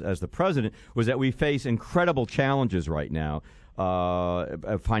speak, as the president, was that we face incredible challenges right now.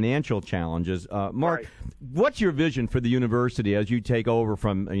 Financial challenges. Mark, what's your vision for the university as you took over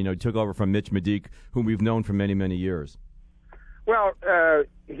from Mitch Medique, whom we've known for many, many years? Well,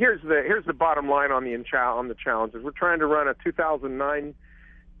 here's the bottom line on the challenges. We're trying to run a 2009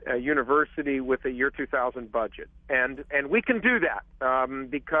 university with a year 2000 budget, and we can do that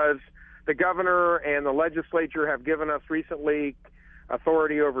because the governor and the legislature have given us recently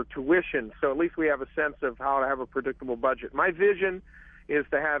authority over tuition, so at least we have a sense of how to have a predictable budget. My vision is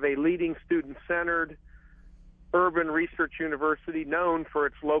to have a leading student-centered urban research university known for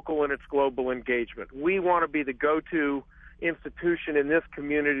its local and its global engagement. We want to be the go-to institution in this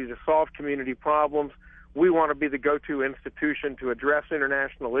community to solve community problems. We want to be the go-to institution to address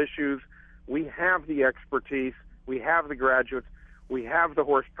international issues. We have the expertise, we have the graduates, we have the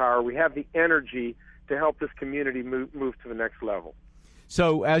horsepower, we have the energy to help this community move to the next level.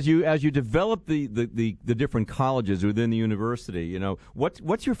 So as you develop the different colleges within the university,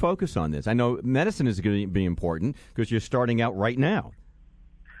 what's your focus on this? I know medicine is going to be important because you're starting out right now.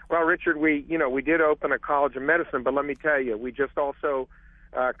 Well, Richard, we did open a college of medicine, but let me tell you, we just also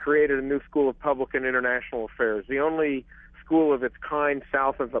created a new school of public and international affairs, the only school of its kind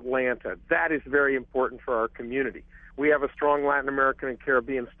south of Atlanta. That is very important for our community. We have a strong Latin American and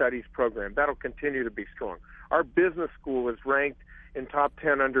Caribbean studies program. That'll continue to be strong. Our business school is ranked in top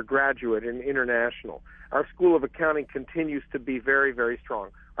 10 undergraduate and international. Our School of Accounting continues to be very, very strong.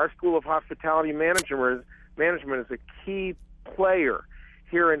 Our School of Hospitality Management is a key player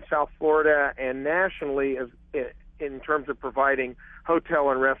here in South Florida and nationally in terms of providing hotel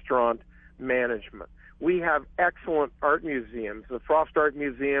and restaurant management. We have excellent art museums. The Frost Art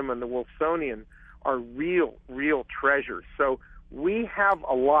Museum and the Wilsonian are real treasures. So we have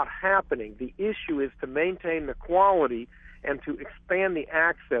a lot happening. The issue is to maintain the quality and to expand the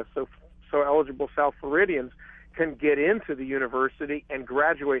access so eligible South Floridians can get into the university and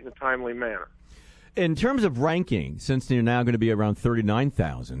graduate in a timely manner. In terms of ranking, since you're now going to be around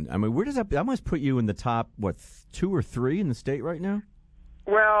 39,000, I mean, where does that must put you in the top, 2 or 3 in the state right now?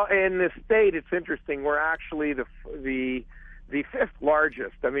 Well, in the state, it's interesting. We're actually the fifth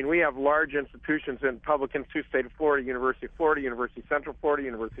largest. I mean, we have large institutions in public institutes, state of Florida, University Central Florida,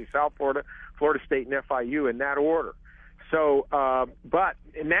 University of South Florida, Florida State, and FIU in that order. So, but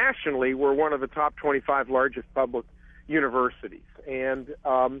nationally, we're one of the top 25 largest public universities. And,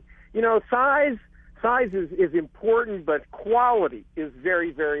 size is important, but quality is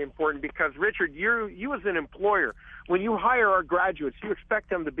very, very important because, Richard, you as an employer, when you hire our graduates, you expect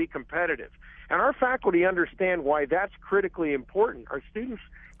them to be competitive. And our faculty understand why that's critically important. Our students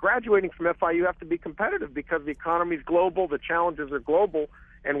graduating from FIU have to be competitive because the economy is global, the challenges are global,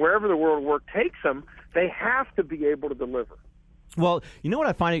 and wherever the world of work takes them, they have to be able to deliver. Well, you know what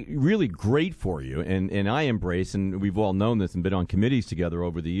I find really great for you, and I embrace, and we've all known this and been on committees together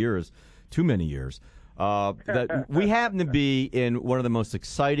over the years, too many years, that we happen to be in one of the most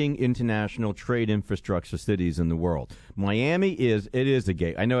exciting international trade infrastructure cities in the world. Miami is a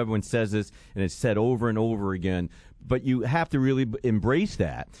gate. I know everyone says this, and it's said over and over again, but you have to really embrace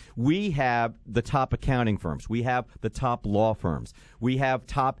that. We have the top accounting firms. We have the top law firms. We have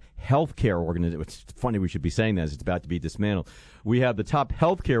top healthcare organizations. It's funny we should be saying that as it's about to be dismantled. We have the top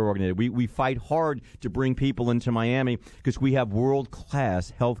healthcare organizations. We fight hard to bring people into Miami because we have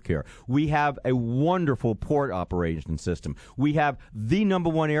world-class healthcare. We have a wonderful port operation system. We have the number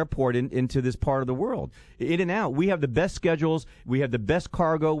one airport into this part of the world. In and out. We have the best schedules. We have the best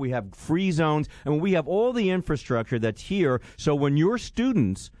cargo. We have free zones. And we have all the infrastructure that's here. So when your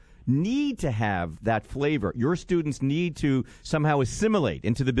students need to have that flavor, your students need to somehow assimilate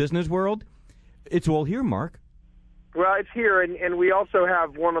into the business world, it's all here, Mark. Well, it's here, and we also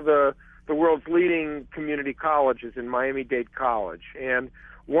have one of the world's leading community colleges in Miami-Dade College. And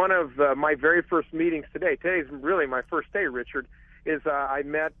one of my very first meetings today's really my first day, Richard, is I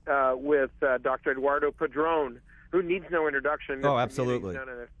met with Dr. Eduardo Padron, who needs no introduction. Oh, absolutely. He's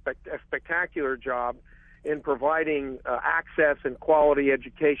done a spectacular job in providing access and quality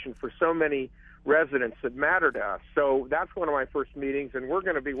education for so many residents that matter to us. So that's one of my first meetings, and we're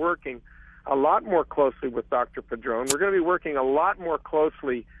going to be working a lot more closely with Dr. Padron. We're going to be working a lot more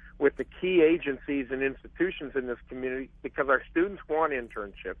closely with the key agencies and institutions in this community because our students want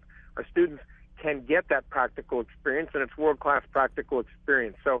internship. Our students can get that practical experience, and it's world-class practical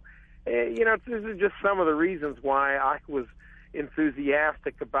experience. So, these are just some of the reasons why I was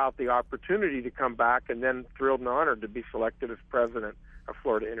enthusiastic about the opportunity to come back, and then thrilled and honored to be selected as president of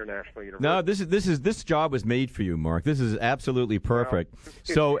Florida International University. No, this job was made for you, Mark. This is absolutely perfect.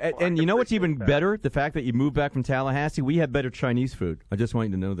 So, and you know what's even better? The fact that you moved back from Tallahassee. We have better Chinese food. I just want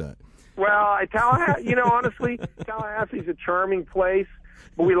you to know that. Well, Tallahassee, honestly, Tallahassee's a charming place,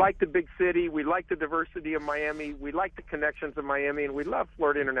 but we like the big city. We like the diversity of Miami. We like the connections of Miami, and we love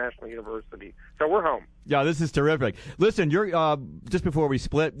Florida International University. So we're home. Yeah, this is terrific. Listen, you're just before we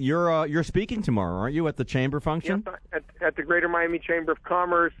split, you're speaking tomorrow, aren't you, at the chamber function? Yes, at the Greater Miami Chamber of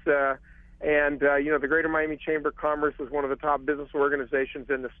Commerce, and the Greater Miami Chamber of Commerce is one of the top business organizations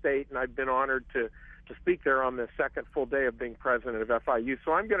in the state, and I've been honored to speak there on the second full day of being president of FIU.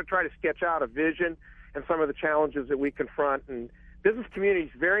 So I'm going to try to sketch out a vision and some of the challenges that we confront, and business community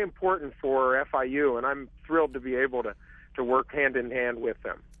is very important for FIU, and I'm thrilled to be able to work hand in hand with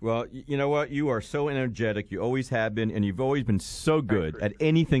them. Well, you know what? You are so energetic. You always have been, and you've always been so good at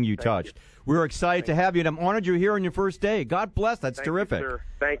anything you touched. We're excited to have you, and I'm honored you're here on your first day. God bless. That's terrific. You, sir.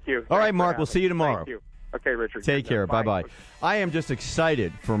 Thank you. All right, Mark. We'll see you tomorrow. Thank you. Okay, Richard. Take care. Bye-bye. I am just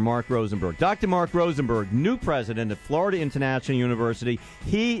excited for Mark Rosenberg. Dr. Mark Rosenberg, new president at Florida International University.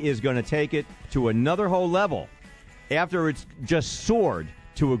 He is going to take it to another whole level after it's just soared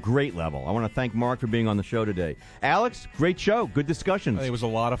to a great level. I want to thank Mark for being on the show today. Alex, great show. Good discussions. I think it was a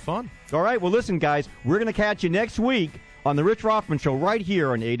lot of fun. All right. Well, listen, guys, we're going to catch you next week on The Rich Rothman Show right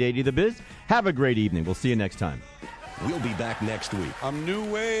here on 880 The Biz. Have a great evening. We'll see you next time. We'll be back next week. I'm new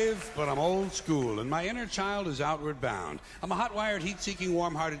wave, but I'm old school, and my inner child is outward bound. I'm a hot-wired, heat-seeking,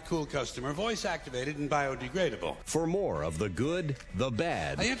 warm-hearted, cool customer, voice-activated and biodegradable. For more of the good, the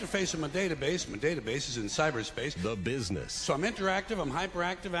bad, I interface with my database. My database is in cyberspace. The business. So I'm interactive, I'm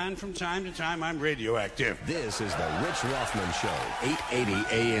hyperactive, and from time to time, I'm radioactive. This is the Rich Rothman Show,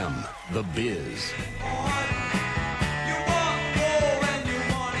 880 AM, The Biz.